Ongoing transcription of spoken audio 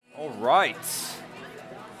right.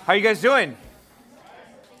 How you guys doing?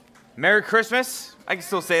 Merry Christmas. I can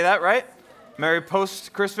still say that, right? Merry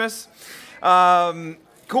post-Christmas.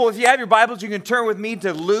 Cool. If you have your Bibles, you can turn with me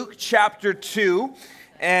to Luke chapter 2.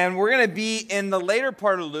 And we're going to be in the later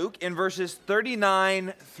part of Luke in verses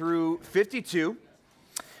 39 through 52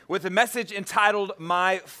 with a message entitled,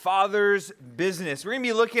 My Father's Business. We're going to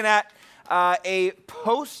be looking at a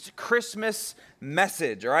post-Christmas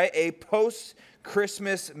message, all right? A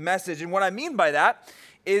post-Christmas message. And what I mean by that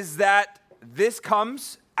is that this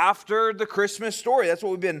comes after the Christmas story. That's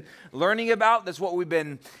what we've been learning about. That's what we've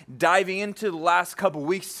been diving into the last couple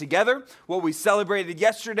weeks together. What we celebrated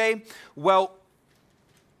yesterday. Well,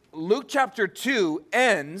 Luke chapter 2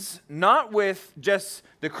 ends not with just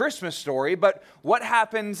the Christmas story, but what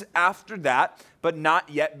happens after that, but not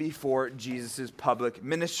yet before Jesus' public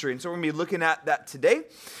ministry. And so we're going to be looking at that today.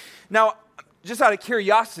 Now, just out of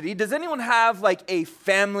curiosity, does anyone have like a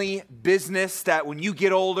family business that when you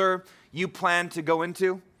get older, you plan to go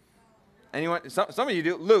into? Anyone? Some of you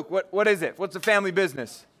do. Luke, what is it? What's a family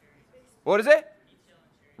business? What is it?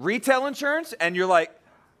 Retail insurance? And you're like,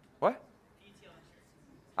 what?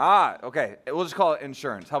 Okay. We'll just call it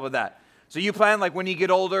insurance. How about that? So you plan like when you get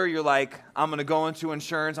older, you're like, I'm going to go into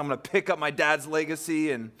insurance. I'm going to pick up my dad's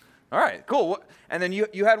legacy. And all right, cool. And then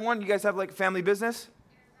you had one. You guys have like a family business?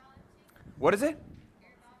 What is it?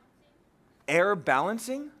 Air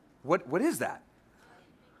balancing? What is that?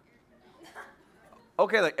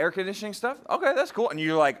 Okay, like air conditioning stuff? Okay, that's cool. And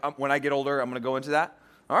you're like, when I get older, I'm going to go into that?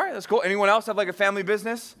 All right, that's cool. Anyone else have like a family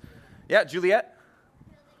business? Yeah, Juliet?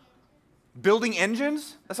 Building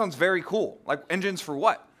engines? That sounds very cool. Like engines for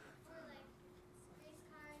what?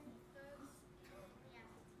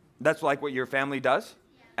 That's like what your family does?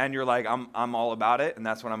 And you're like, I'm all about it, and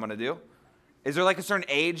that's what I'm going to do? Is there like a certain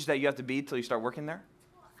age that you have to be till you start working there?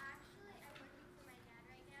 Well, actually, I'm working for my dad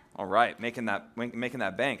right now. All right, making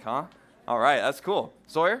that bank, huh? All right, that's cool.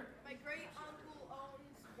 Sawyer? My great uncle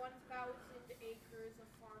owns 1,000 acres of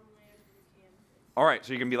farmland in Kansas. All right,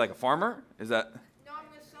 so you're going to be like a farmer? Is that? No, I'm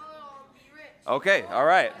going to sell it all and be rich. Okay, all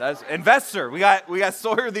right. That's investor. We got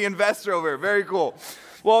Sawyer the investor over here. Very cool.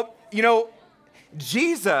 Well,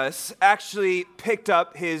 Jesus actually picked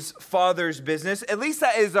up his father's business. At least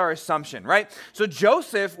that is our assumption, right? So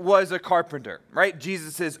Joseph was a carpenter, right?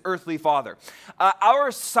 Jesus' earthly father. Our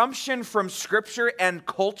assumption from scripture and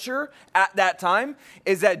culture at that time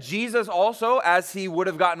is that Jesus also, as he would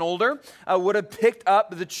have gotten older, would have picked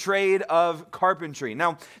up the trade of carpentry.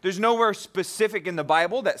 Now, there's nowhere specific in the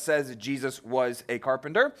Bible that says that Jesus was a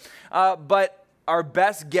carpenter, but our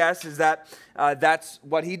best guess is that that's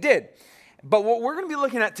what he did. But what we're going to be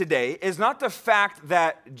looking at today is not the fact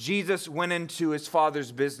that Jesus went into his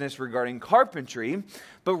father's business regarding carpentry,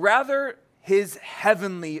 but rather his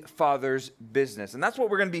heavenly father's business. And that's what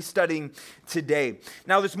we're going to be studying today.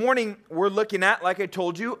 Now, this morning, we're looking at, like I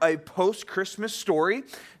told you, a post-Christmas story.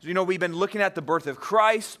 We've been looking at the birth of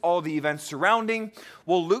Christ, all the events surrounding.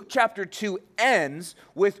 Well, Luke chapter 2 ends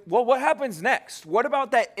with, what happens next? What about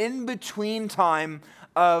that in-between time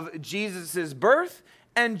of Jesus' birth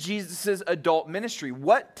and Jesus' adult ministry?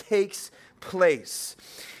 What takes place?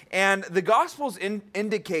 And the Gospels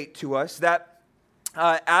indicate to us that,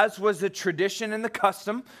 as was the tradition and the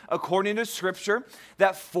custom, according to Scripture,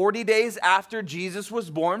 that 40 days after Jesus was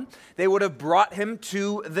born, they would have brought him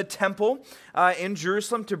to the temple in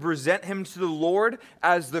Jerusalem to present him to the Lord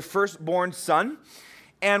as the firstborn son.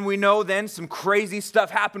 And we know then some crazy stuff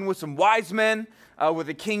happened with some wise men, with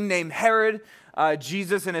a king named Herod.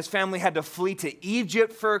 Jesus and his family had to flee to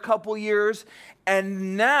Egypt for a couple years.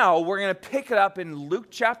 And now we're going to pick it up in Luke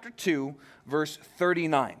chapter 2, verse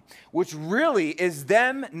 39, which really is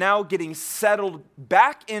them now getting settled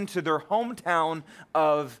back into their hometown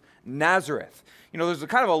of Nazareth. There's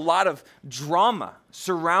kind of a lot of drama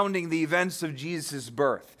surrounding the events of Jesus'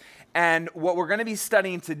 birth. And what we're going to be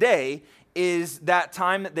studying today is that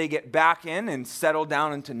time that they get back in and settle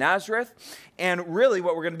down into Nazareth. And really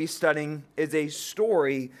what we're going to be studying is a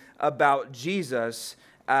story about Jesus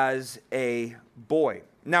as a boy.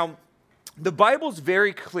 Now, the Bible's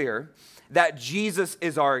very clear that Jesus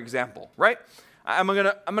is our example, right? I'm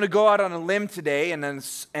gonna go out on a limb today and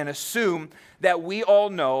assume that we all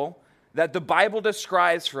know that the Bible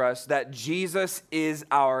describes for us that Jesus is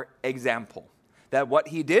our example, that what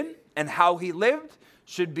he did and how he lived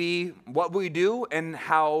should be what we do and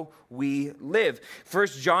how we live. 1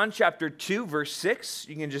 John chapter 2, verse 6,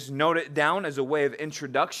 you can just note it down as a way of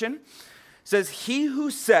introduction, says, he who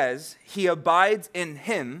says he abides in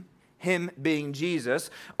him being Jesus,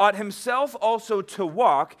 ought himself also to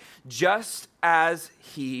walk just as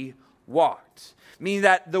he walked. meaning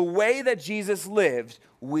that the way that Jesus lived,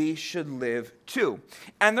 we should live too.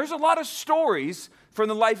 And there's a lot of stories from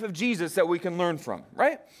the life of Jesus that we can learn from,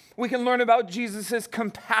 right? We can learn about Jesus'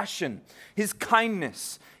 compassion, his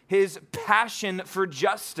kindness, his passion for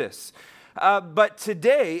justice. But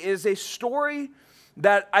today is a story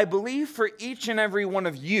that I believe for each and every one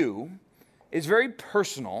of you is very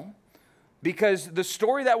personal, because the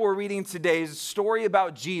story that we're reading today is a story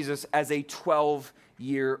about Jesus as a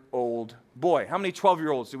 12-year-old boy. How many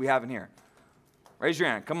 12-year-olds do we have in here? Raise your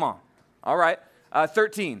hand. Come on. All right.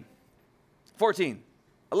 13, 14,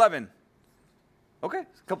 11. Okay, a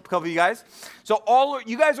couple of you guys. So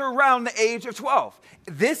you guys are around the age of 12.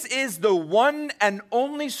 This is the one and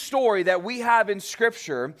only story that we have in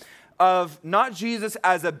Scripture of not Jesus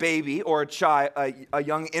as a baby or a child, a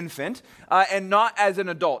young infant, and not as an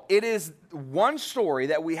adult. It is one story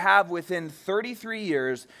that we have within 33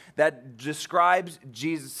 years that describes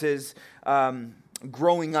Jesus's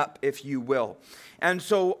growing up, if you will. And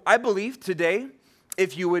so I believe today,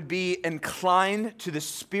 if you would be inclined to the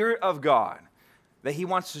Spirit of God, that he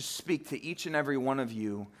wants to speak to each and every one of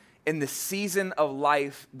you in the season of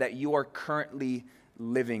life that you are currently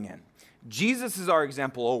living in. Jesus is our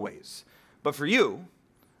example always. But for you,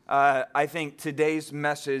 I think today's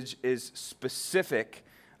message is specific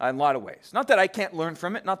in a lot of ways. Not that I can't learn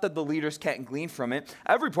from it, not that the leaders can't glean from it.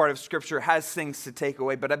 Every part of Scripture has things to take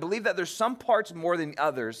away, but I believe that there's some parts more than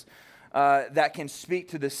others that can speak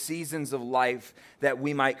to the seasons of life that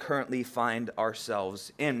we might currently find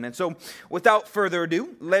ourselves in. And so, without further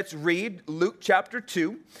ado, let's read Luke chapter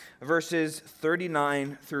 2, verses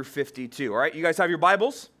 39 through 52. All right, you guys have your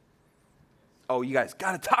Bibles? Oh, you guys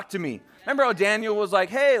got to talk to me. Remember how Daniel was like,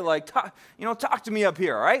 hey, talk to me up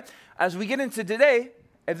here, all right? As we get into today,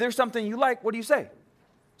 if there's something you like, what do you say?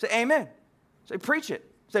 Say amen. Say preach it.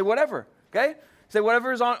 Say whatever, okay? Say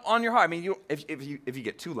whatever is on your heart. I mean, if you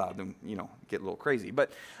get too loud, then, get a little crazy.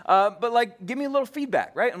 But give me a little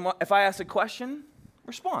feedback, right? And if I ask a question,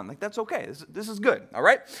 respond. Like, that's okay. This is good, all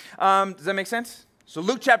right? Does that make sense? So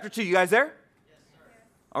Luke chapter 2, you guys there? Yes, sir.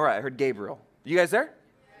 All right, I heard Gabriel. You guys there?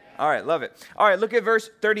 All right, love it. All right, look at verse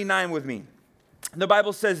 39 with me. The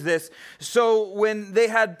Bible says this: so when they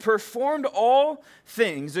had performed all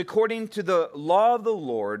things according to the law of the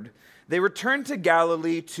Lord, they returned to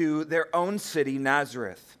Galilee to their own city,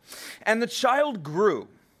 Nazareth. And the child grew,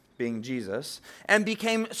 being Jesus, and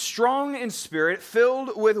became strong in spirit,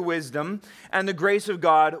 filled with wisdom, and the grace of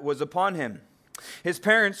God was upon him. His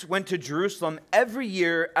parents went to Jerusalem every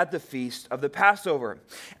year at the feast of the Passover.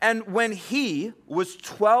 And when he was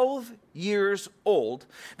 12 years old,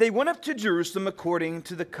 they went up to Jerusalem according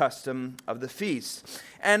to the custom of the feast.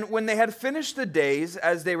 And when they had finished the days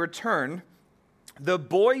as they returned, the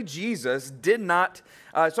boy Jesus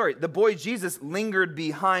lingered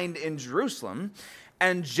behind in Jerusalem,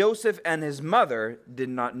 and Joseph and his mother did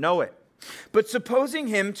not know it. But supposing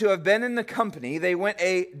him to have been in the company, they went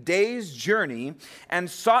a day's journey and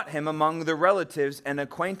sought him among the relatives and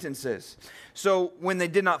acquaintances. So when they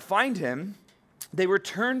did not find him, they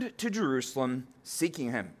returned to Jerusalem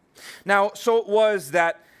seeking him. Now, so it was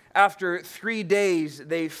that after 3 days,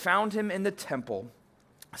 they found him in the temple,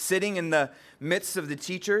 sitting in the midst of the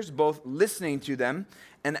teachers, both listening to them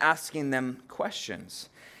and asking them questions.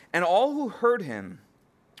 And all who heard him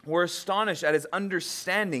were astonished at his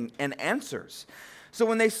understanding and answers. So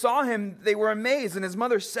when they saw him, they were amazed, and his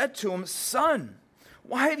mother said to him, "Son,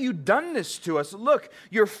 why have you done this to us? Look,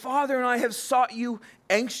 your father and I have sought you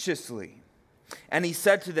anxiously." And he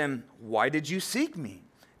said to them, "Why did you seek me?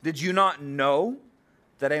 Did you not know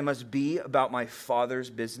that I must be about my father's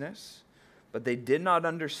business?" But they did not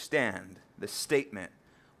understand the statement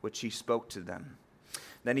which he spoke to them.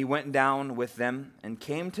 Then he went down with them and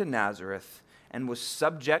came to Nazareth and was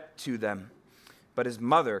subject to them. But his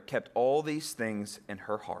mother kept all these things in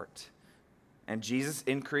her heart. And Jesus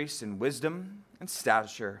increased in wisdom and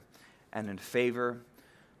stature and in favor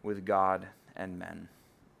with God and men.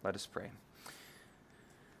 Let us pray.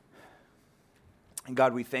 And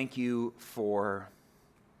God, we thank you for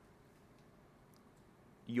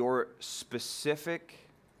your specific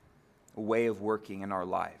way of working in our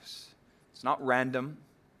lives. It's not random,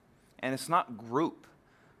 and it's not group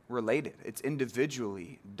related. It's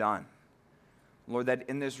individually done. Lord, that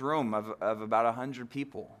in this room of about 100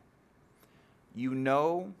 people, you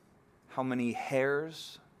know how many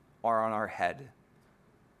hairs are on our head.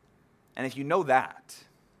 And if you know that,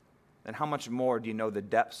 then how much more do you know the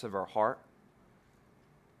depths of our heart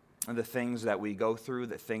and the things that we go through,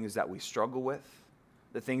 the things that we struggle with,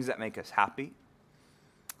 the things that make us happy,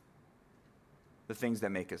 the things that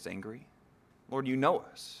make us angry? Lord, you know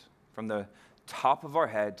us from the top of our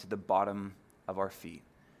head to the bottom of our feet.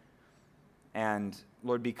 And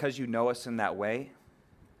Lord, because you know us in that way,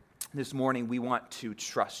 this morning we want to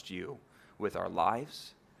trust you with our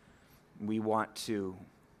lives. We want to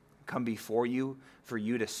come before you for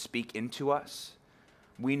you to speak into us.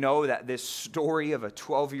 We know that this story of a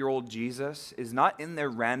 12-year-old Jesus is not in there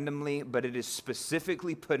randomly, but it is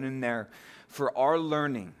specifically put in there for our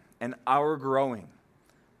learning and our growing,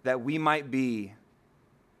 that we might be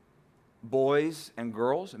boys and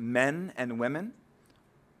girls, men and women,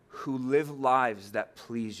 who live lives that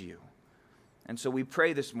please you. And so we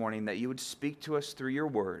pray this morning that you would speak to us through your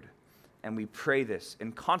word, and we pray this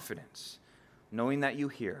in confidence, knowing that you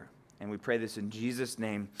hear. And we pray this in Jesus'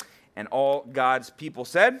 name. And all God's people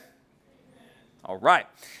said? Amen. All right.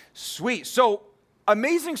 Sweet. So,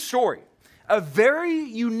 amazing story. A very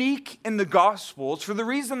unique in the Gospels for the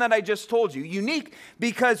reason that I just told you. Unique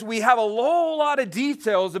because we have a whole lot of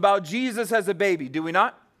details about Jesus as a baby, do we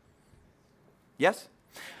not? Yes?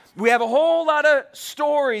 We have a whole lot of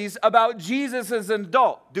stories about Jesus as an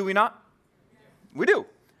adult, do we not? We do.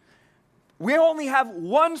 We only have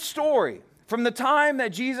one story from the time that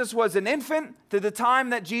Jesus was an infant to the time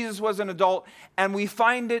that Jesus was an adult, and we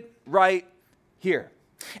find it right here.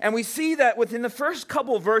 And we see that within the first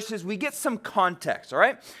couple of verses, we get some context, all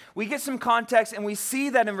right? We get some context, and we see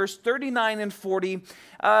that in verse 39 and 40,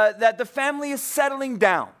 that the family is settling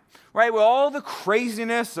down, right? With all the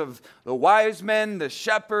craziness of the wise men, the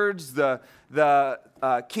shepherds, the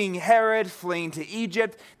King Herod fleeing to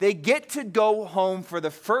Egypt, they get to go home for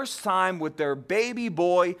the first time with their baby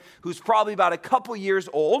boy, who's probably about a couple years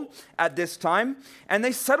old at this time, and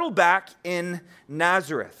they settle back in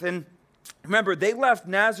Nazareth. And remember, they left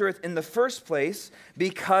Nazareth in the first place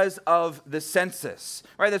because of the census,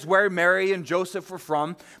 right? That's where Mary and Joseph were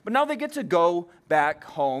from. But now they get to go back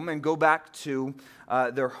home and go back to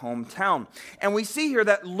their hometown. And we see here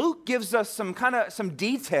that Luke gives us some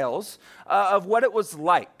details of what it was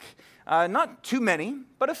like. Not too many,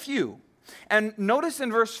 but a few. And notice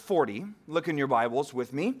in verse 40, look in your Bibles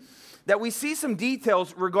with me, that we see some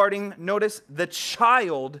details regarding, notice, the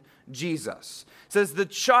child Jesus. It says the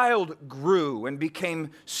child grew and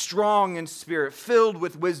became strong in spirit, filled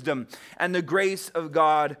with wisdom, and the grace of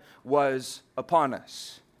God was upon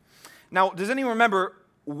us. Now, does anyone remember,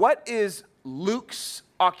 what is Luke's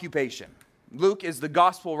occupation? Luke is the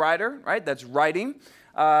gospel writer, right? That's writing.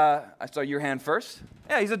 I saw your hand first.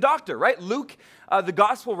 Yeah, he's a doctor, right? Luke, the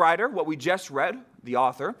gospel writer, what we just read, the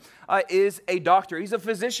author, is a doctor. He's a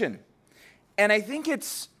physician. And I think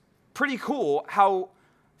it's pretty cool how,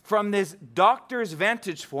 from this doctor's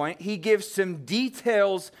vantage point, he gives some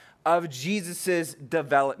details of Jesus's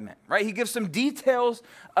development, right? He gives some details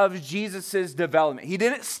of Jesus's development. He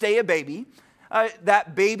didn't stay a baby.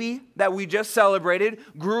 That baby that we just celebrated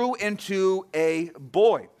grew into a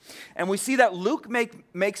boy. And we see that Luke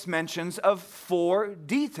makes mentions of 4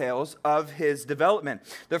 details of his development.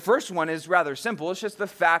 The first one is rather simple. It's just the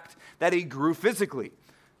fact that he grew physically,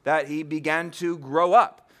 that he began to grow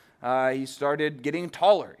up. He started getting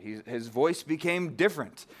taller. His voice became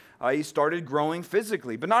different. He started growing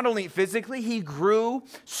physically. But not only physically, he grew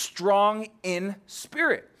strong in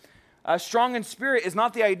spirit. Strong in spirit is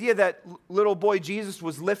not the idea that little boy Jesus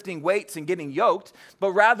was lifting weights and getting yoked,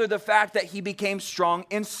 but rather the fact that he became strong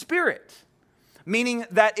in spirit, meaning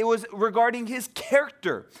that it was regarding his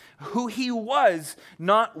character, who he was,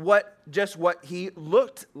 not just what he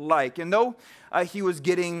looked like. And though he was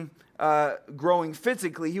growing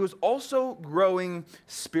physically, he was also growing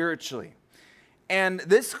spiritually. And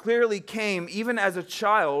this clearly came, even as a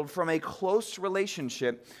child, from a close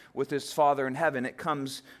relationship with his Father in heaven. It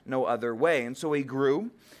comes no other way. And so he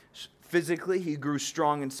grew physically, he grew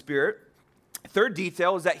strong in spirit. Third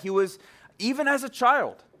detail is that he was, even as a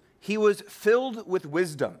child, he was filled with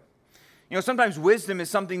wisdom. You know, sometimes wisdom is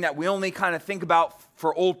something that we only kind of think about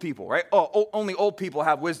for old people, right? Only old people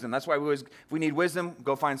have wisdom. That's why if we need wisdom,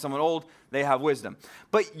 go find someone old, they have wisdom.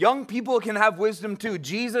 But young people can have wisdom too.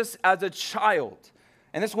 Jesus as a child,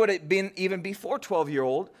 and this would have been even before 12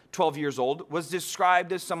 years old, was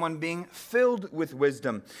described as someone being filled with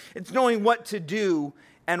wisdom. It's knowing what to do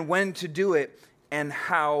and when to do it and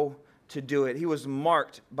how to do it. He was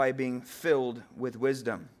marked by being filled with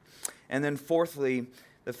wisdom. And then fourthly,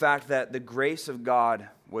 the fact that the grace of God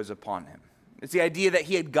was upon him. It's the idea that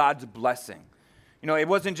he had God's blessing. You know, it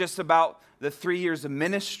wasn't just about the 3 years of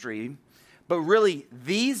ministry, but really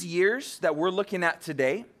these years that we're looking at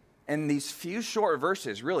today, and these few short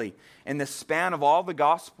verses, really, in the span of all the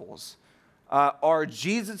Gospels, are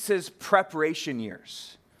Jesus' preparation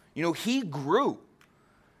years. You know, he grew.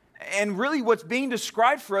 And really what's being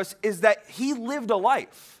described for us is that he lived a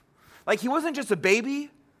life. Like, he wasn't just a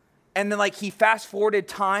baby. and then like he fast forwarded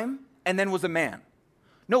time and then was a man.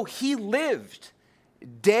 No, he lived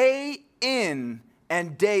day in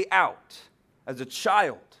and day out as a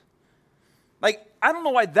child. Like, I don't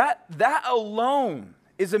know why that alone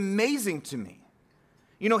is amazing to me.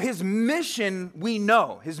 You know, his mission, we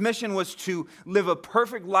know. His mission was to live a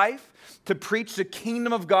perfect life, to preach the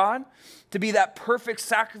kingdom of God, to be that perfect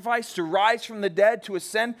sacrifice, to rise from the dead, to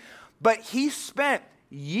ascend. But he spent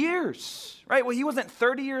years, right? Well, he wasn't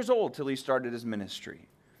 30 years old till he started his ministry.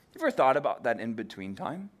 You ever thought about that in between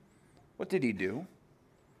time? What did he do?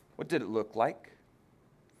 What did it look like?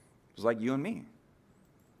 It was like you and me.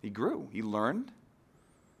 He grew. He learned.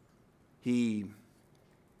 He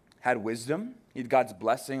had wisdom. He had God's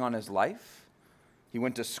blessing on his life. He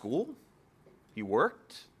went to school. He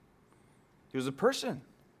worked. He was a person.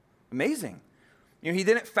 Amazing. You know, he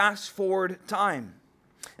didn't fast forward time.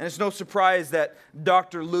 And it's no surprise that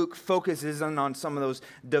Dr. Luke focuses on some of those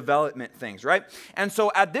development things, right? And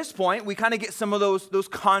so at this point, we kind of get some of those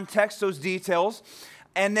contexts, those details.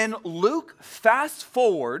 And then Luke fast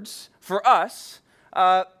forwards for us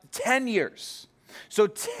 10 years. So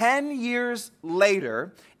 10 years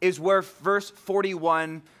later is where verse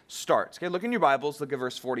 41 starts. Okay, look in your Bibles, look at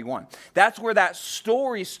verse 41. That's where that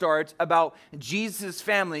story starts about Jesus'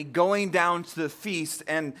 family going down to the feast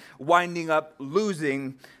and winding up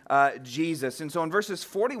losing Jesus. And so in verses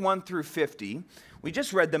 41 through 50, we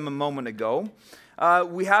just read them a moment ago,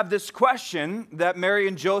 we have this question that Mary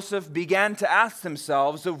and Joseph began to ask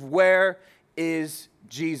themselves of where is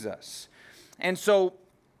Jesus? And so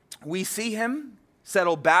we see him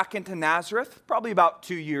settle back into Nazareth, probably about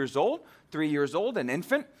 2 years old, 3 years old, an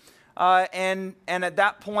infant. And at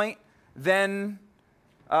that point, then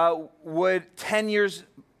would 10 years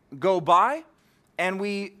go by, and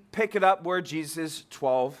we pick it up where Jesus is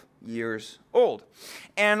 12 years old.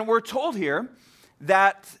 And we're told here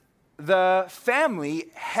that the family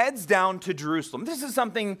heads down to Jerusalem. This is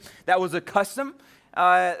something that was a custom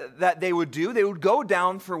that they would do. They would go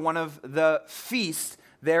down for one of the feasts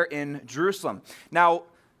there in Jerusalem. Now,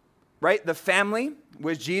 right, the family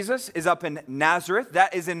with Jesus is up in Nazareth.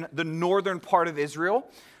 That is in the northern part of Israel.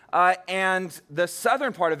 And the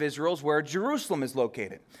southern part of Israel is where Jerusalem is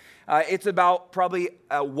located. It's about probably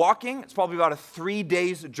walking. It's probably about a 3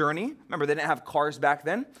 days journey. Remember, they didn't have cars back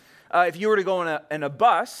then. If you were to go in a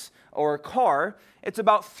bus or a car, it's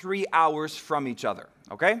about 3 hours from each other,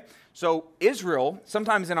 okay? So Israel,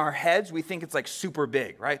 sometimes in our heads, we think it's like super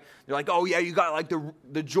big, right? They're like, oh yeah, you got like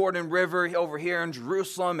the Jordan River over here in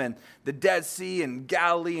Jerusalem and the Dead Sea and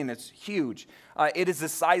Galilee, and it's huge. It is the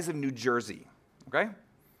size of New Jersey, okay?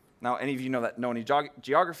 Now, any of you know any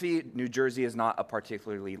geography, New Jersey is not a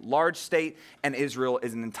particularly large state, and Israel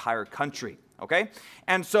is an entire country, okay?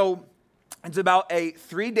 And so it's about a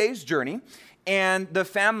 3 days journey, and the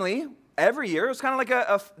family every year, it was kind of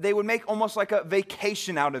like they would make almost like a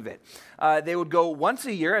vacation out of it. They would go once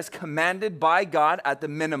a year as commanded by God at the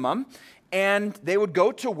minimum, and they would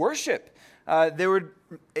go to worship.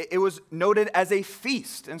 It was noted as a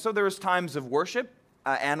feast, and so there was times of worship,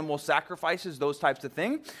 animal sacrifices, those types of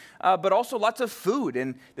things, but also lots of food,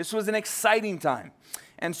 and this was an exciting time.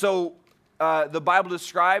 And so the Bible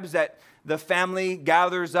describes that the family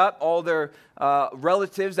gathers up all their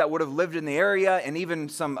relatives that would have lived in the area and even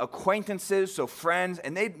some acquaintances, so friends,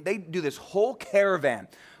 and they do this whole caravan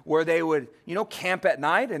where they would, camp at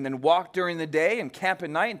night and then walk during the day and camp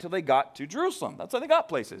at night until they got to Jerusalem. That's how they got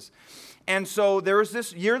places. And so there was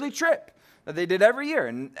this yearly trip that they did every year,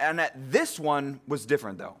 and this one was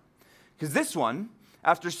different though, because this one,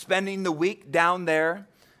 after spending the week down there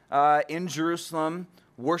in Jerusalem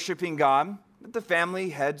worshiping God, the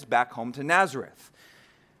family heads back home to Nazareth.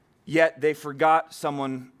 Yet they forgot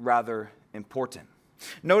someone rather important.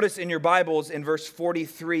 Notice in your Bibles in verse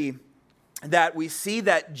 43 that we see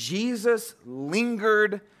that Jesus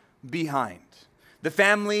lingered behind. The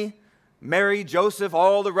family, Mary, Joseph,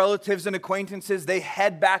 all the relatives and acquaintances, they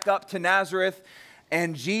head back up to Nazareth,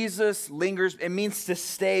 and Jesus lingers. It means to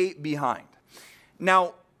stay behind.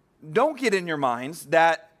 Now, don't get in your minds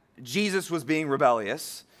that Jesus was being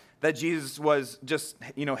rebellious, that Jesus was just,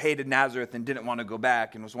 hated Nazareth and didn't want to go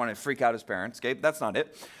back and was wanting to freak out his parents. Okay, that's not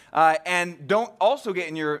it. And don't also get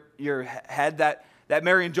in your head that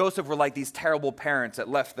Mary and Joseph were like these terrible parents that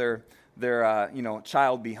left their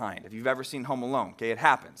child behind. If you've ever seen Home Alone, okay, it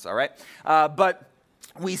happens, all right? But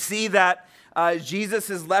we see that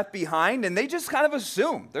Jesus is left behind, and they just kind of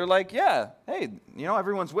assume. They're like, yeah, hey,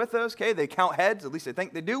 everyone's with us, okay? They count heads, at least they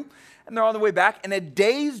think they do, and they're on their way back. And a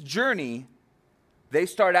day's journey, they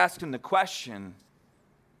start asking the question,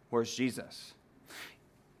 where's Jesus?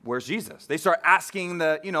 where's Jesus? They start asking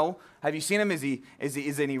have you seen him? Is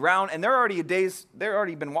he around? And they're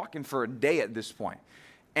already been walking for a day at this point.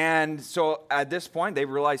 And so at this point, they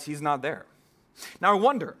realize he's not there. Now I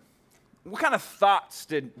wonder, what kind of thoughts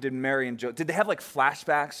did Mary and Joseph, did they have like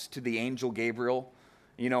flashbacks to the angel Gabriel,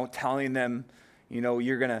 telling them,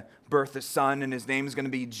 you're going to birth a son and his name is going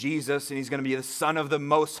to be Jesus and he's going to be the son of the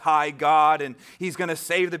Most High God and he's going to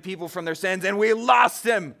save the people from their sins and we lost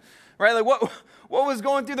him, right? Like what was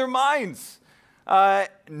going through their minds?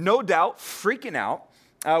 No doubt freaking out.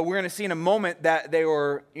 We're going to see in a moment that they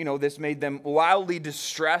were, this made them wildly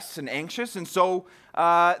distressed and anxious. And so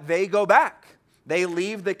they go back. They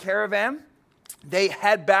leave the caravan. They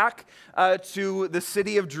head back to the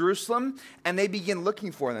city of Jerusalem and they begin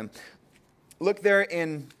looking for them. Look there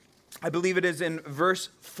I believe it is in verse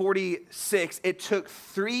 46. It took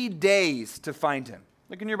 3 days to find him.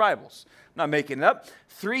 Look in your Bibles. I'm not making it up.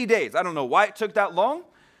 3 days. I don't know why it took that long,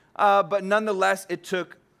 but nonetheless, it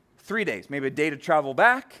took 3 days. Maybe a day to travel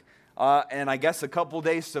back, and I guess a couple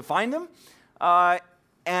days to find him.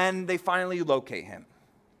 And they finally locate him.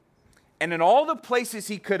 And in all the places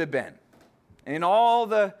he could have been, and in all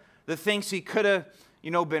the things he could have,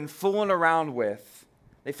 been fooling around with,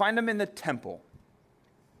 they find him in the temple.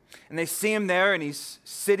 And they see him there, and he's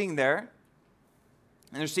sitting there.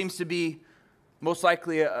 And there seems to be most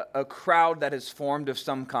likely a crowd that has formed of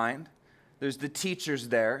some kind. There's the teachers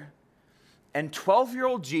there. And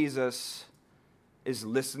 12-year-old Jesus is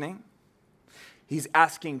listening. He's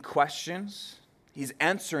asking questions. He's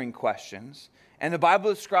answering questions. And the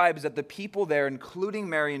Bible describes that the people there, including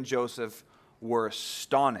Mary and Joseph, were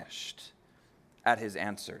astonished at his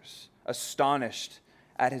answers, astonished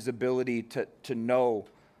at his ability to know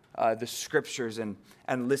the scriptures and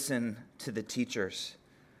listen to the teachers.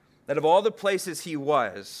 That of all the places he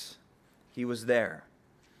was there.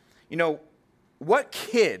 What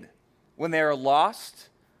kid, when they are lost,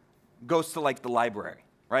 goes to like the library,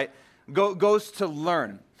 right? Goes to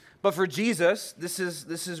learn. But for Jesus, this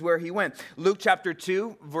is where he went. Luke chapter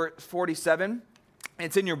 2, verse 47.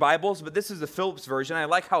 It's in your Bibles, but this is the Phillips version. I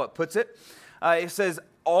like how it puts it. It says,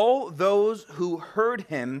 all those who heard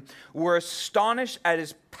him were astonished at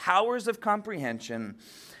his powers of comprehension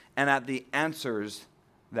and at the answers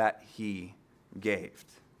that he gave.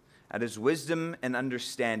 At his wisdom and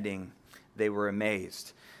understanding, they were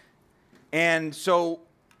amazed. And so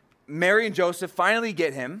Mary and Joseph finally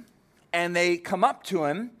get him, and they come up to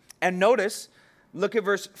him, and notice, look at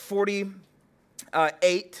verse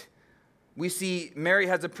 48. We see Mary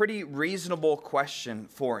has a pretty reasonable question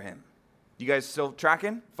for him. You guys still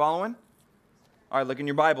tracking? Following? All right, look in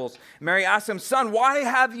your Bibles. Mary asks him, son, why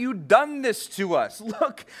have you done this to us?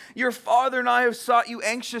 Look, your father and I have sought you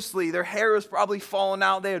anxiously. Their hair was probably falling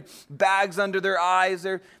out. They had bags under their eyes.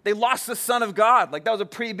 They lost the Son of God. Like, that was a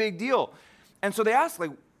pretty big deal. And so they asked,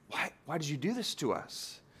 like, why did you do this to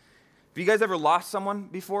us? Have you guys ever lost someone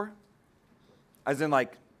before? As in,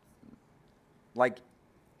 like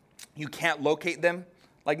you can't locate them?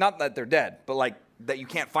 Like, not that they're dead, but like that you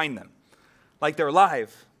can't find them. Like they're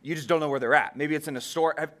alive, you just don't know where they're at. Maybe it's in a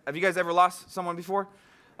store. Have you guys ever lost someone before?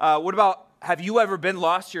 What about, have you ever been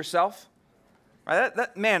lost yourself? Right?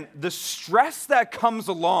 Man, the stress that comes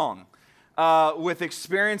along with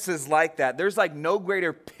experiences like that, there's like no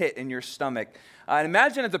greater pit in your stomach. And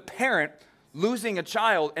imagine as a parent losing a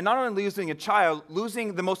child, and not only losing a child,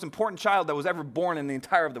 losing the most important child that was ever born in the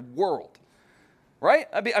entire of the world.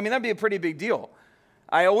 Right? That'd be a pretty big deal.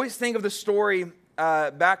 I always think of the story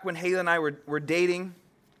back when Haley and I were dating.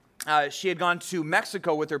 She had gone to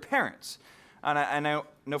Mexico with her parents. And I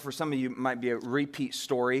know for some of you it might be a repeat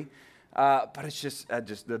story, but it's just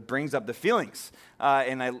that brings up the feelings.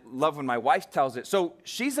 And I love when my wife tells it. So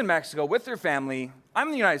she's in Mexico with her family. I'm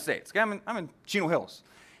in the United States. Okay? I'm in Chino Hills.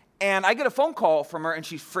 And I get a phone call from her, and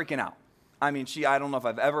she's freaking out. I don't know if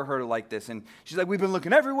I've ever heard her like this. And she's like, we've been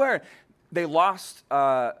looking everywhere. They lost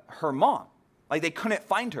her mom. Like, they couldn't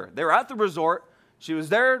find her. They were at the resort. She was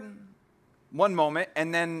there one moment,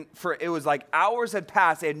 and then it was like hours had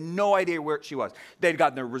passed. They had no idea where she was. They had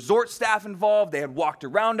gotten the resort staff involved. They had walked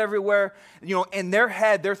around everywhere. In their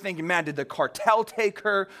head, they're thinking, man, did the cartel take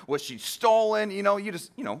her? Was she stolen?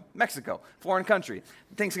 Mexico, foreign country.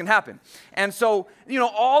 Things can happen. And so,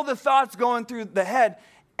 all the thoughts going through the head.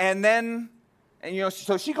 And then,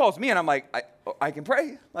 so she calls me, and I'm like, I can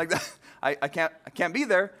pray. Like that. I can't be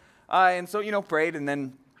there. And so, prayed, and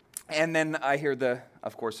then I hear the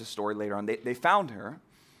story later on. They found her.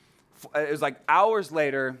 It was like hours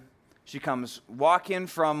later, she comes walking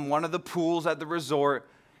from one of the pools at the resort,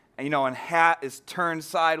 and hat is turned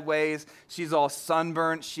sideways. She's all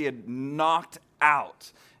sunburnt. She had knocked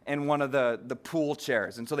out. in one of the pool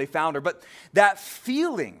chairs. And so they found her. But that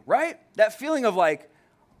feeling, right? That feeling of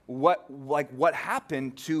what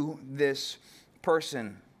happened to this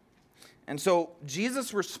person? And so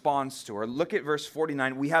Jesus responds to her. Look at verse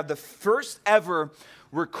 49. We have the first ever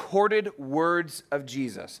recorded words of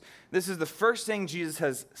Jesus. This is the first thing Jesus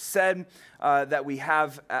has said that we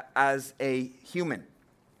have as a human.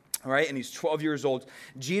 All right, and he's 12 years old.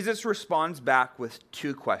 Jesus responds back with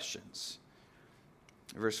two questions.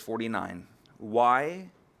 Verse 49, why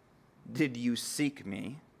did you seek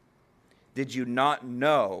me? Did you not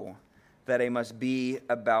know that I must be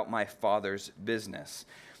about my Father's business?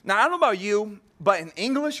 Now, I don't know about you, but in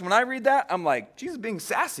English, when I read that, I'm like, Jesus is being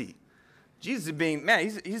sassy. Jesus is being,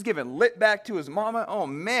 man, he's giving lit back to his mama. Oh,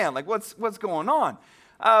 man, like what's going on?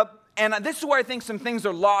 And this is where I think some things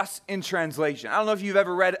are lost in translation. I don't know if you've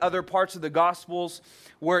ever read other parts of the Gospels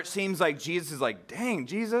where it seems like Jesus is like, dang,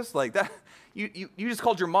 Jesus, like that, you just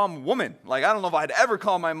called your mom woman. Like, I don't know if I'd ever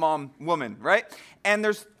call my mom woman, right? And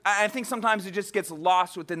I think sometimes it just gets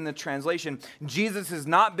lost within the translation. Jesus is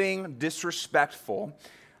not being disrespectful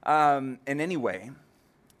in any way.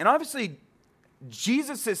 And obviously,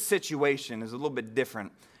 Jesus' situation is a little bit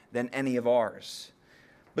different than any of ours.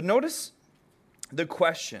 But notice the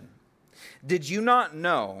question. Did you not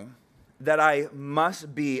know that I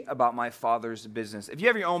must be about my Father's business? If you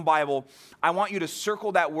have your own Bible, I want you to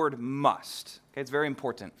circle that word must. Okay, it's very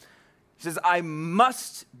important. It says, I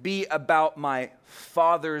must be about my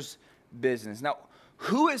Father's business. Now,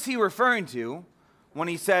 who is he referring to when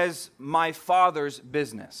he says my Father's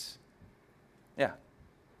business? Yeah.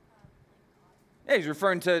 Yeah, he's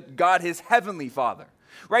referring to God, his heavenly Father.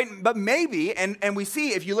 Right? But maybe, and we see,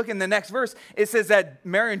 if you look in the next verse, it says that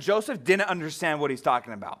Mary and Joseph didn't understand what he's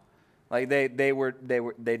talking about. Like they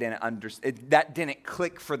didn't understand. That didn't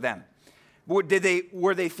click for them. Were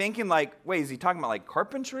they thinking like, wait, is he talking about like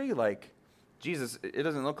carpentry? Like, Jesus, it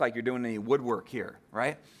doesn't look like you're doing any woodwork here,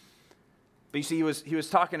 right? But you see, he was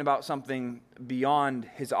talking about something beyond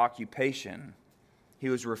his occupation. He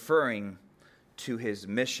was referring to his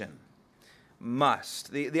mission.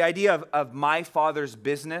 Must. The idea of my Father's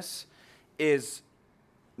business is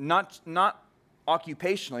not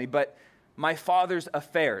occupationally, but my Father's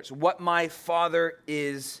affairs, what my Father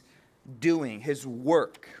is doing, his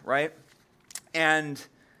work, right? And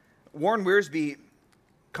Warren Wiersbe,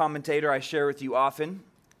 commentator I share with you often,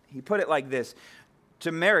 he put it like this.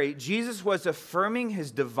 To Mary, Jesus was affirming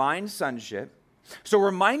his divine sonship. So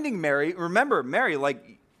reminding Mary, remember, Mary,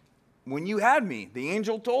 like when you had me, the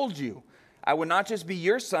angel told you, I would not just be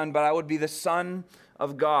your son, but I would be the Son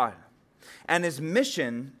of God. And his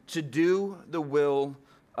mission to do the will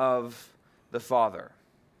of the Father.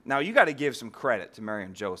 Now, you got to give some credit to Mary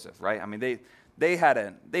and Joseph, right? I mean, they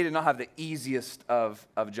did not have the easiest of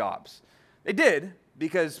jobs. They did,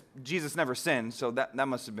 because Jesus never sinned, so that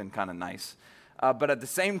must have been kind of nice. But at the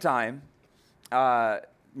same time, the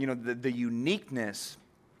uniqueness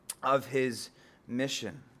of his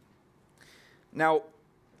mission. Now,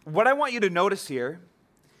 what I want you to notice here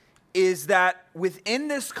is that within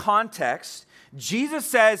this context, Jesus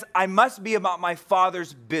says, I must be about my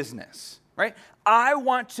Father's business, right? I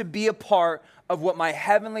want to be a part of what my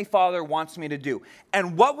Heavenly Father wants me to do.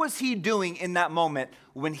 And what was he doing in that moment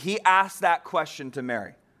when he asked that question to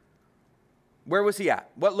Mary? Where was he at?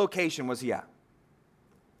 What location was he at?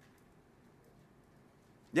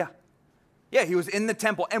 Yeah, he was in the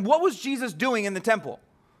temple. And what was Jesus doing in the temple?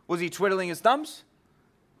 Was he twiddling his thumbs?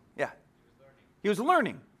 Yeah. He was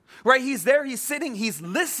learning. Right? He's there, he's sitting, he's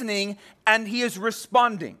listening, and he is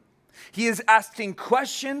responding. He is asking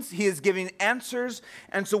questions, he is giving answers.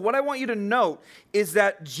 And so what I want you to note is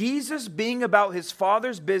that Jesus being about his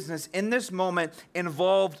Father's business in this moment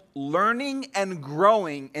involved learning and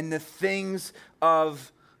growing in the things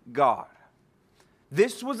of God.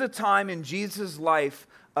 This was a time in Jesus' life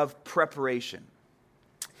of preparation.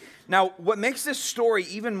 Now, what makes this story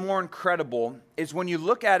even more incredible is when you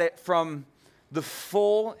look at it from the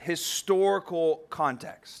full historical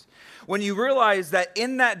context. When you realize that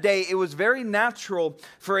in that day, it was very natural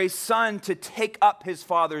for a son to take up his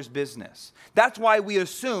father's business. That's why we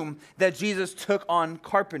assume that Jesus took on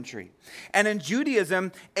carpentry. And in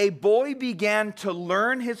Judaism, a boy began to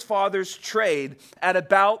learn his father's trade at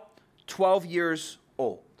about 12 years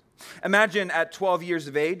old. Imagine at 12 years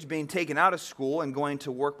of age being taken out of school and going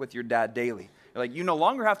to work with your dad daily. You're like, you no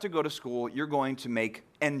longer have to go to school. You're going to make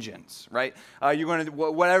engines, right? You're going to,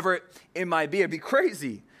 whatever it might be. It'd be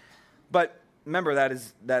crazy. But remember, that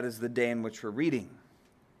is the day in which we're reading.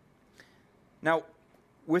 Now,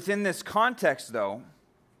 within this context, though,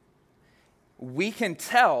 we can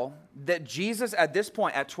tell that Jesus, at this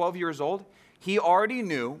point, at 12 years old, he already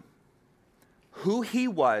knew who he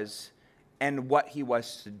was and what he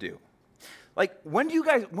was to do. Like, when do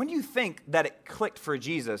you think that it clicked for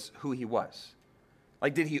Jesus who he was?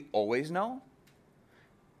 Like, did he always know?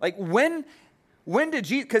 Like, when did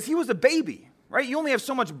Jesus, because he was a baby, right? You only have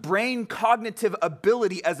so much brain cognitive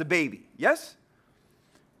ability as a baby, yes?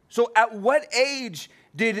 So at what age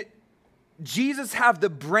did Jesus have the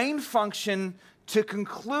brain function to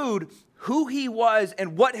conclude who he was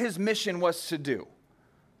and what his mission was to do?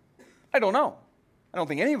 I don't know. I don't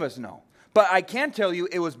think any of us know. But I can tell you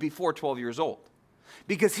it was before 12 years old.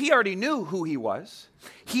 Because he already knew who he was.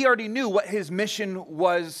 He already knew what his mission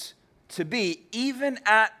was to be, even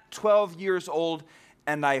at 12 years old.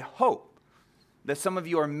 And I hope that some of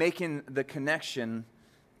you are making the connection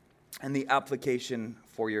and the application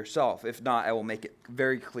for yourself. If not, I will make it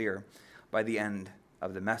very clear by the end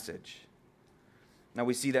of the message. Now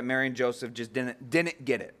we see that Mary and Joseph just didn't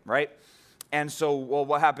get it, right? And so, well,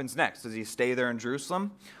 what happens next? Does he stay there in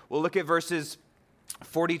Jerusalem? We'll look at verses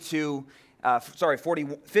 51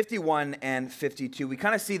 and 52. We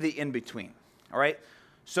kind of see the in-between, all right?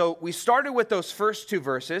 So we started with those first two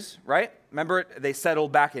verses, right? Remember, they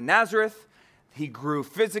settled back in Nazareth. He grew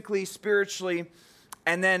physically, spiritually.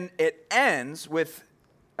 And then it ends with,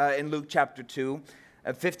 in Luke chapter 2,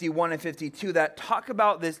 51 and 52, that talk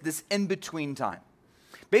about this in-between time.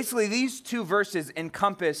 Basically, these two verses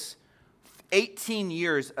encompass 18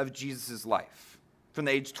 years of Jesus' life, from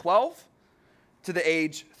the age 12 to the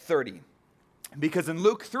age 30. Because in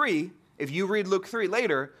Luke 3, if you read Luke 3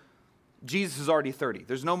 later, Jesus is already 30.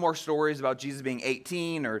 There's no more stories about Jesus being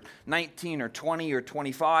 18 or 19 or 20 or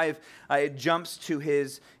 25. It jumps to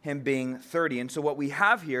him being 30. And so what we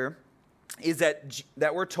have here is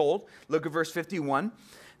that we're told, look at verse 51,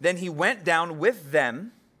 then he went down with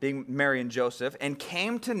them, being Mary and Joseph, and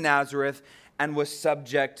came to Nazareth and was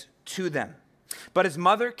subject to them. But his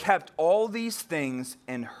mother kept all these things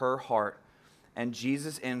in her heart, and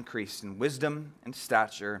Jesus increased in wisdom and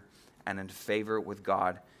stature and in favor with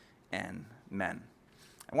God and men.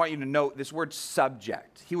 I want you to note this word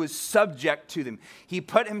subject. He was subject to them. He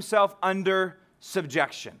put himself under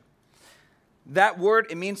subjection. That word,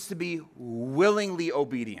 it means to be willingly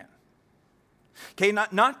obedient. Okay,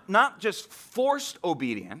 not just forced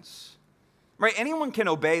obedience, right? Anyone can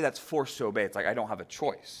obey that's forced to obey. It's like, I don't have a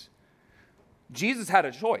choice. Jesus had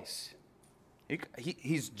a choice.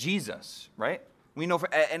 He's Jesus, right? We know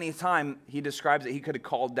at any time he describes that he could have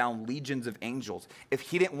called down legions of angels. If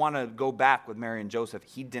he didn't want to go back with Mary and Joseph,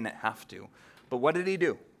 he didn't have to. But what did he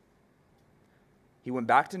do? He went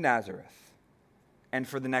back to Nazareth, and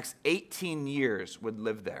for the next 18 years would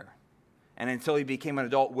live there. And until he became an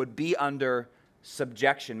adult, would be under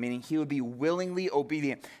subjection, meaning he would be willingly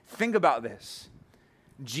obedient. Think about this.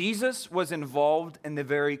 Jesus was involved in the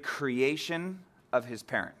very creation of his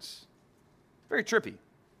parents. Very trippy.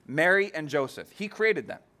 Mary and Joseph. He created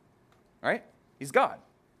them, right? He's God.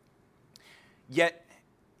 Yet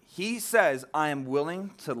he says, I am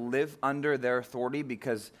willing to live under their authority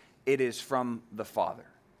because it is from the Father.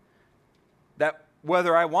 That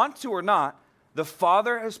whether I want to or not, the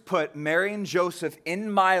Father has put Mary and Joseph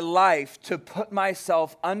in my life to put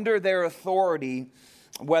myself under their authority,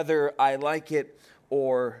 whether I like it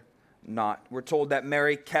or not. We're told that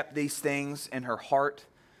Mary kept these things in her heart.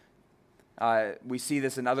 We see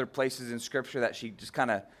this in other places in Scripture that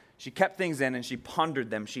she kept things in and she pondered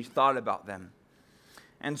them. She thought about them.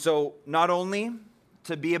 And so not only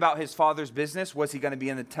to be about his Father's business was he going to be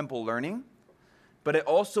in the temple learning, but it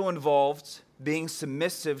also involved being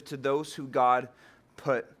submissive to those who God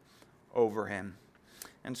put over him.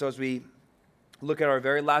 And so as we look at our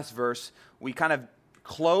very last verse, we kind of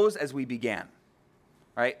close as we began.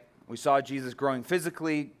 Right? We saw Jesus growing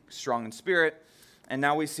physically, strong in spirit, and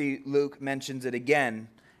now we see Luke mentions it again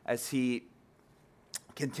as he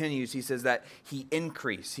continues. He says that he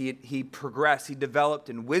increased, he progressed, he developed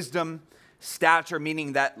in wisdom, stature,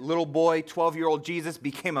 meaning that little boy, 12-year-old Jesus,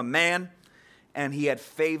 became a man, and he had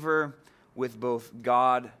favor with both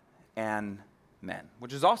God and men,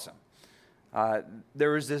 which is awesome.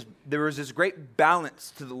 There was this great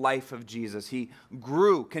balance to the life of Jesus. He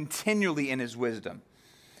grew continually in his wisdom.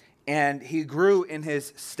 And he grew in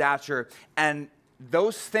his stature, and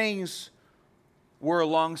those things were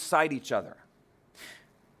alongside each other.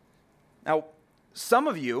 Now, some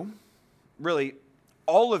of you, really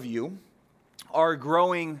all of you, are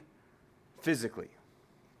growing physically.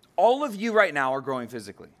 All of you right now are growing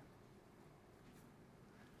physically.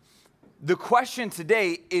 The question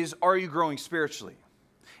today is, are you growing spiritually?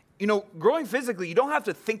 You know, growing physically, you don't have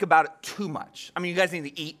to think about it too much. I mean, you guys need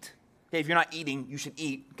to eat. Okay, if you're not eating, you should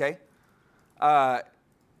eat, okay?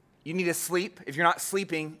 you need to sleep. If you're not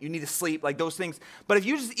sleeping, you need to sleep, like those things. But if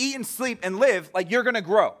you just eat and sleep and live, like you're going to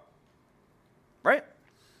grow, right?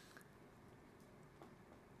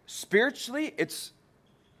 Spiritually,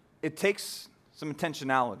 it takes some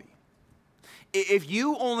intentionality. If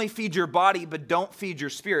you only feed your body but don't feed your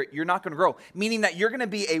spirit, you're not going to grow, meaning that you're going to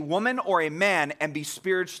be a woman or a man and be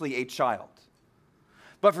spiritually a child.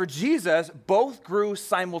 But for Jesus, both grew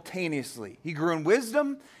simultaneously. He grew in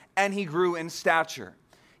wisdom and he grew in stature.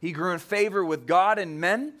 He grew in favor with God and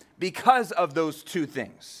men because of those two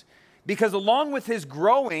things. Because along with his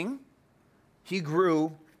growing, he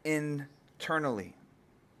grew internally.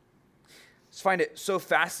 I just find it so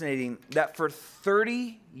fascinating that for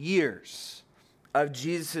 30 years of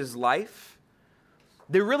Jesus' life,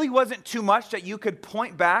 there really wasn't too much that you could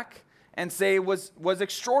point back and say was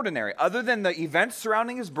extraordinary. Other than the events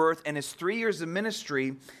surrounding his birth and his 3 years of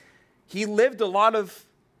ministry, he lived a lot of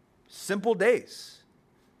simple days.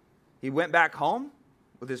 He went back home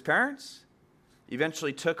with his parents,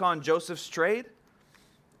 eventually took on Joseph's trade,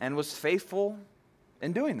 and was faithful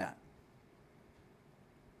in doing that.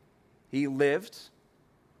 He lived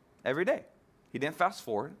every day. He didn't fast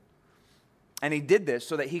forward. And he did this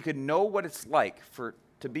so that he could know what it's like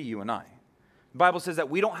to be you and I. The Bible says that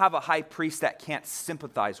we don't have a high priest that can't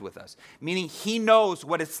sympathize with us, meaning he knows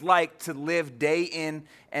what it's like to live day in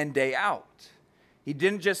and day out. He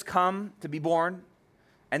didn't just come to be born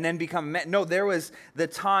and then become a man. No, there was the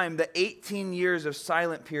time, the 18 years of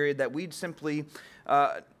silent period that we simply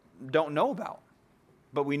don't know about.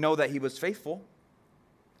 But we know that he was faithful.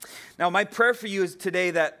 Now, my prayer for you is today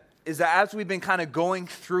is that as we've been kind of going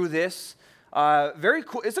through this, very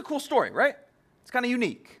cool, it's a cool story, right? It's kind of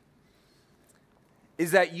unique.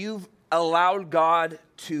 Is that you've allowed God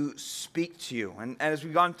to speak to you. And as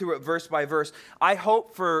we've gone through it verse by verse, I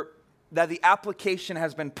hope that the application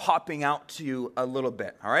has been popping out to you a little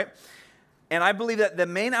bit, all right? And I believe that the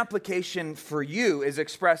main application for you is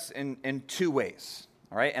expressed in two ways,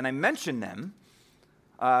 all right? And I mentioned them,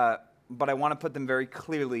 but I want to put them very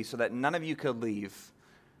clearly so that none of you could leave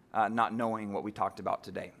not knowing what we talked about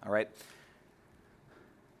today, all right?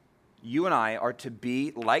 You and I are to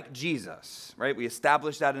be like Jesus, right? We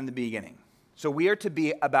established that in the beginning. So we are to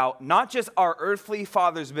be about not just our earthly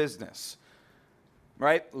father's business,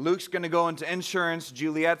 right? Luke's going to go into insurance.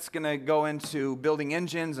 Juliet's going to go into building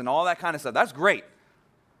engines and all that kind of stuff. That's great.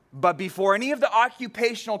 But before any of the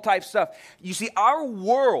occupational type stuff, you see, our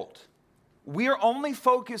world, we are only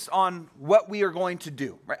focused on what we are going to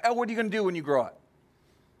do, right? Oh, what are you going to do when you grow up?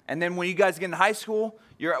 And then when you guys get into high school,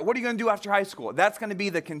 what are you going to do after high school? That's going to be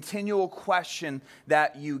the continual question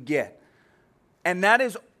that you get. And that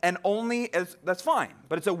is, that's fine,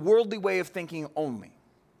 but it's a worldly way of thinking only.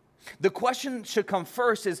 The question should come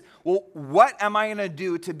first is, well, what am I going to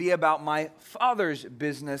do to be about my Father's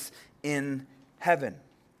business in heaven?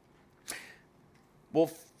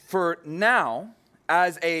 Well, for now,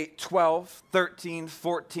 as a 12, 13,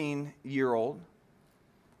 14-year-old,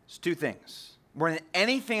 it's two things. More than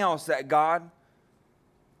anything else that God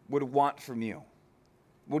would want from you.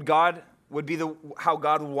 Would be how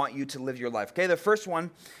God would want you to live your life. Okay, the first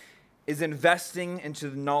one is investing into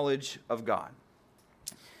the knowledge of God.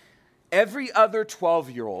 Every other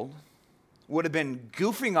 12-year-old would have been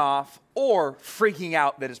goofing off or freaking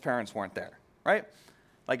out that his parents weren't there, right?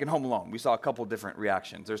 Like in Home Alone, we saw a couple different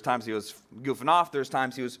reactions. There's times he was goofing off, there's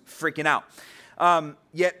times he was freaking out.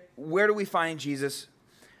 Yet, where do we find Jesus?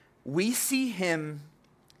 We see him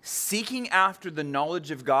seeking after the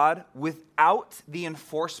knowledge of God without the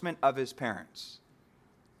enforcement of his parents.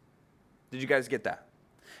 Did you guys get that?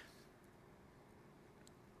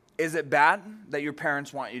 Is it bad that your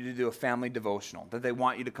parents want you to do a family devotional, that they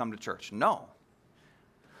want you to come to church? No.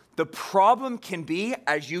 The problem can be,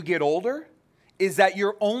 as you get older, is that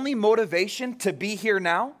your only motivation to be here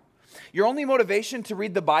now, your only motivation to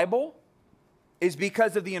read the Bible is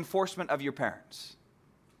because of the enforcement of your parents.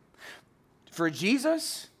 For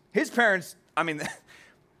Jesus, his parents,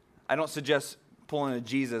 I don't suggest pulling a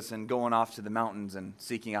Jesus and going off to the mountains and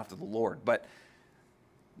seeking after the Lord, but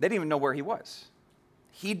they didn't even know where he was.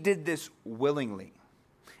 He did this willingly.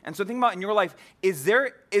 And so think about in your life, is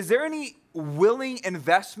there any willing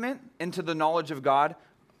investment into the knowledge of God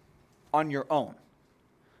on your own?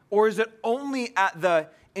 Or is it only at the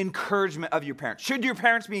encouragement of your parents? Should your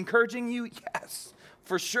parents be encouraging you? Yes,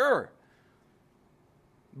 for sure.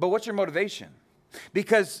 But what's your motivation?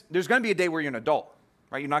 Because there's going to be a day where you're an adult,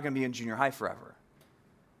 right? You're not going to be in junior high forever.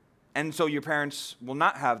 And so your parents will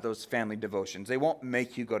not have those family devotions. They won't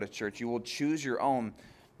make you go to church. You will choose your own.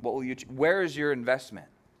 Where is your investment?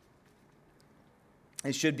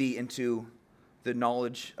 It should be into the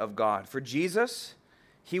knowledge of God. For Jesus,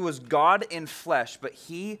 He was God in flesh, but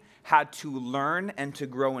he had to learn and to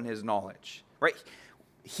grow in his knowledge, right?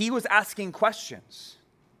 He was asking questions.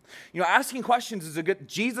 Asking questions is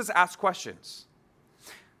Jesus asked questions.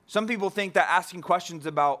 Some people think that asking questions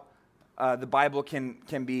about the Bible can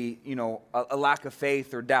be, a lack of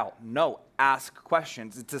faith or doubt. No, ask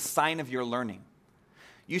questions. It's a sign of your learning.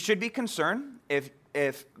 You should be concerned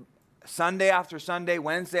if Sunday after Sunday,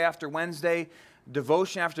 Wednesday after Wednesday,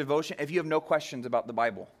 devotion after devotion, if you have no questions about the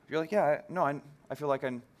Bible. If you're like, I feel like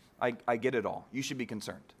I get it all. You should be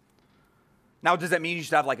concerned. Now, does that mean you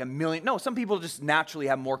should have like a million? No, some people just naturally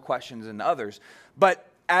have more questions than others. But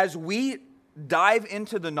as we dive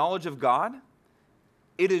into the knowledge of God,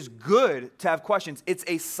 it is good to have questions. It's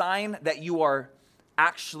a sign that you are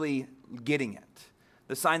actually getting it,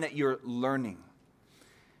 the sign that you're learning.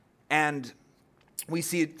 And we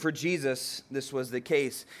see it for Jesus, this was the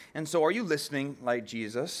case. And so are you listening like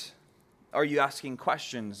Jesus? Are you asking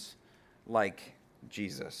questions like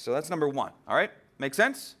Jesus? So that's number one, all right? Make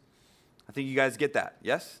sense? I think you guys get that,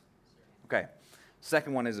 yes? Okay.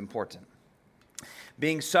 Second one is important.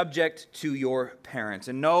 Being subject to your parents.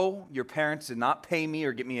 And no, your parents did not pay me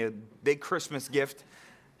or get me a big Christmas gift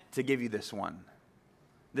to give you this one.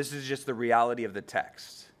 This is just the reality of the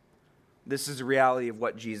text. This is the reality of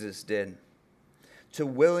what Jesus did. To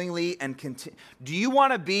willingly and continue. Do you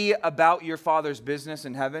want to be about your Father's business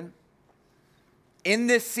in heaven? In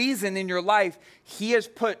this season in your life, he has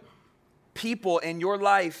put people in your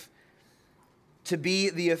life to be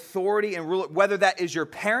the authority and ruler, whether that is your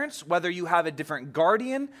parents, whether you have a different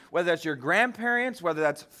guardian, whether that's your grandparents, whether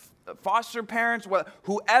that's foster parents,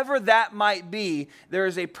 whoever that might be, there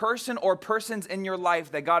is a person or persons in your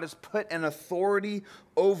life that God has put an authority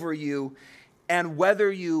over you, and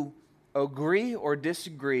whether you agree or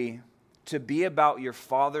disagree, to be about your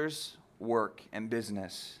Father's work and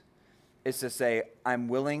business is to say, I'm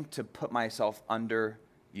willing to put myself under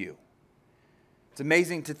you. It's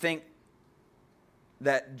amazing to think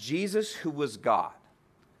that Jesus, who was God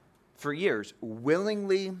for years,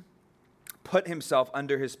 willingly put himself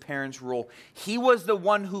under his parents' rule. He was the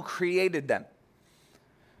one who created them,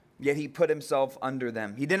 yet he put himself under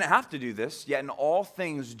them. He didn't have to do this, yet in all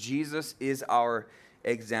things, Jesus is our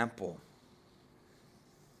example.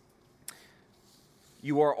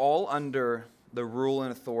 You are all under the rule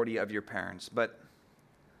and authority of your parents, but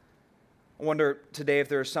I wonder today if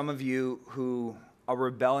there are some of you who are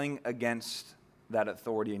rebelling against that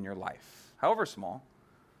authority in your life, however small.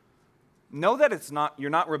 Know that you're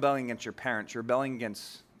not rebelling against your parents, you're rebelling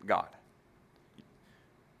against God.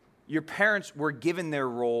 Your parents were given their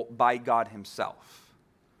role by God himself.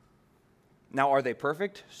 Now, are they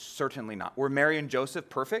perfect? Certainly not. Were Mary and Joseph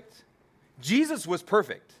perfect? Jesus was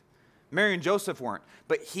perfect. Mary and Joseph weren't,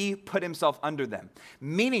 but he put himself under them.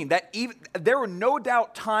 Meaning that there were no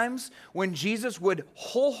doubt times when Jesus would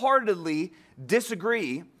wholeheartedly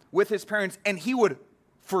disagree with his parents, and he would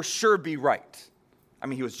for sure be right. I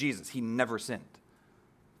mean, he was Jesus. He never sinned.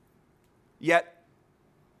 Yet,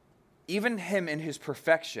 even him in his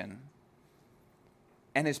perfection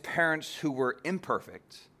and his parents who were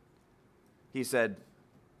imperfect, he said,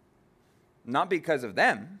 not because of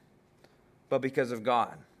them, but because of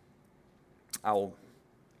God, I will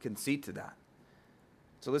concede to that.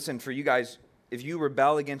 So listen, for you guys, if you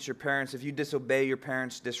rebel against your parents, if you disobey your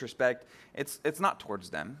parents, disrespect, it's not towards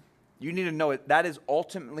them. You need to know it. That is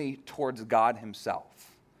ultimately towards God himself.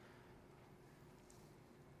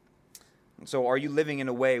 And so are you living in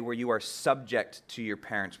a way where you are subject to your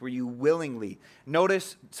parents, where you willingly,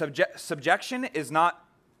 notice subjection is not,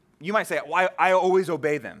 you might say, well, I always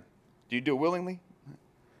obey them. Do you do it willingly?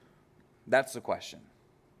 That's the question.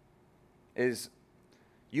 Is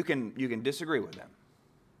you can disagree with them,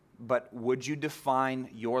 but would you define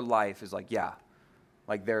your life as like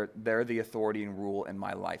they're the authority and rule in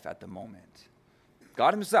my life at the moment?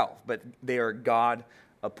 God himself, but they are God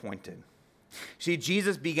appointed. See,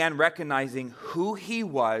 Jesus began recognizing who he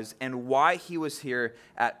was and why he was here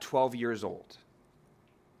at 12 years old.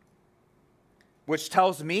 Which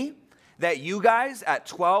tells me that you guys at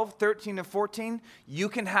 12, 13, and 14, you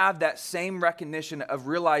can have that same recognition of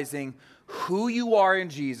realizing who you are in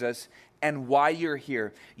Jesus and why you're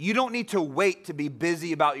here. You don't need to wait to be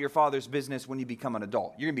busy about your Father's business when you become an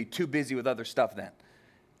adult. You're going to be too busy with other stuff then.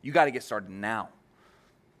 You got to get started now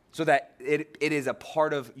so that it is a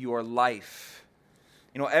part of your life.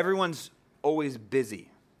 Everyone's always busy.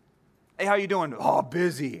 Hey, how you doing? Oh,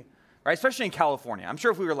 busy. Right? Especially in California. I'm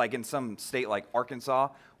sure if we were like in some state like Arkansas,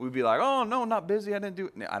 we'd be like, oh, no, not busy. I didn't do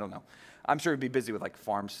it. I don't know. I'm sure we'd be busy with like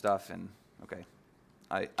farm stuff and, okay,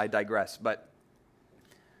 I digress. But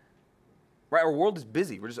right? Our world is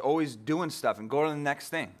busy. We're just always doing stuff and going to the next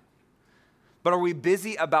thing. But are we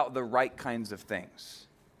busy about the right kinds of things?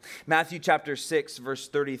 Matthew chapter 6, verse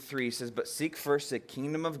 33 says, "But seek first the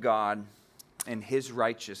kingdom of God and his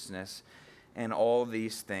righteousness, and all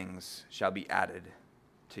these things shall be added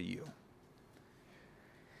to you."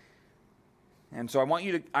 And so I want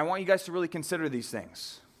you guys to really consider these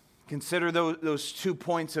things. Consider those 2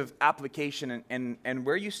 points of application and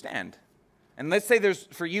where you stand. And let's say there's,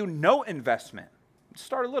 for you, no investment.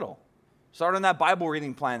 Start a little. Start on that Bible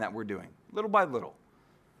reading plan that we're doing, little by little.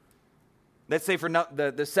 Let's say for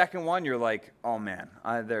the second one, you're like, oh man,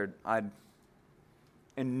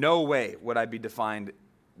 in no way would I be defined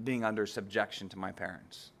being under subjection to my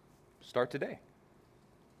parents. Start today.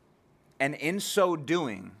 And in so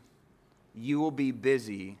doing, you will be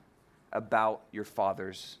busy about your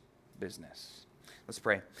Father's business. Let's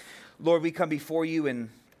pray. Lord, we come before you and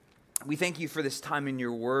we thank you for this time in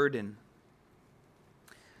your word. And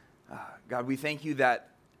God, we thank you that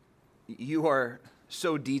you are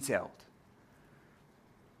so detailed.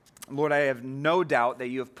 Lord, I have no doubt that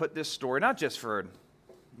you have put this story, not just for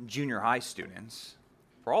junior high students,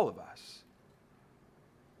 for all of us.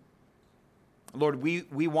 Lord,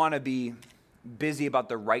 we want to be busy about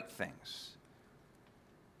the right things.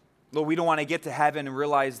 Lord, we don't want to get to heaven and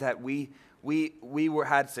realize that we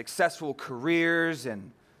had successful careers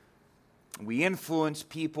and we influenced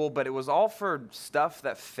people, but it was all for stuff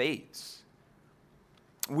that fades.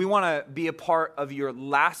 We want to be a part of your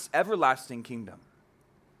everlasting kingdom.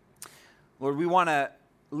 Lord, we want to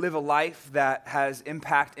live a life that has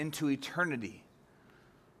impact into eternity.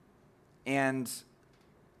 And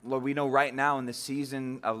Lord, we know right now in the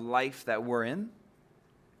season of life that we're in,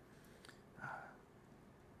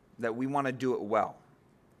 that we want to do it well.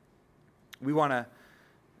 We want to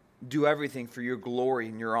do everything for your glory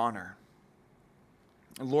and your honor.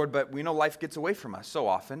 Lord, but we know life gets away from us so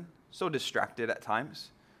often, so distracted at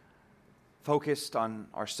times, focused on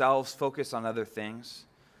ourselves, focused on other things.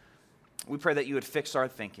 We pray that you would fix our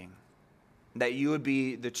thinking, that you would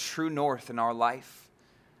be the true north in our life,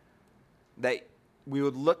 that we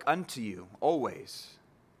would look unto you always.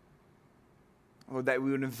 Lord, that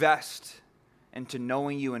we would invest into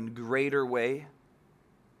knowing you in greater way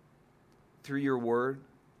through your word,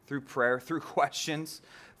 through prayer, through questions,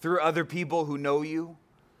 through other people who know you.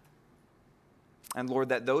 And Lord,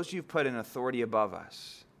 that those you've put in authority above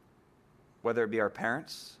us, whether it be our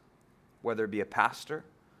parents, whether it be a pastor,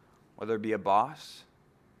 whether it be a boss,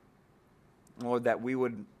 Lord, that we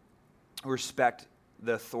would respect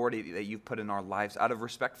the authority that you've put in our lives out of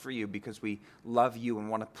respect for you because we love you and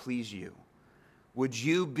want to please you. Would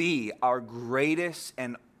you be our greatest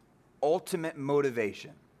and ultimate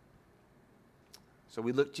motivation? So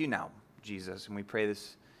we look to you now, Jesus, and we pray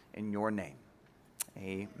this in your name.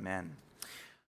 Amen.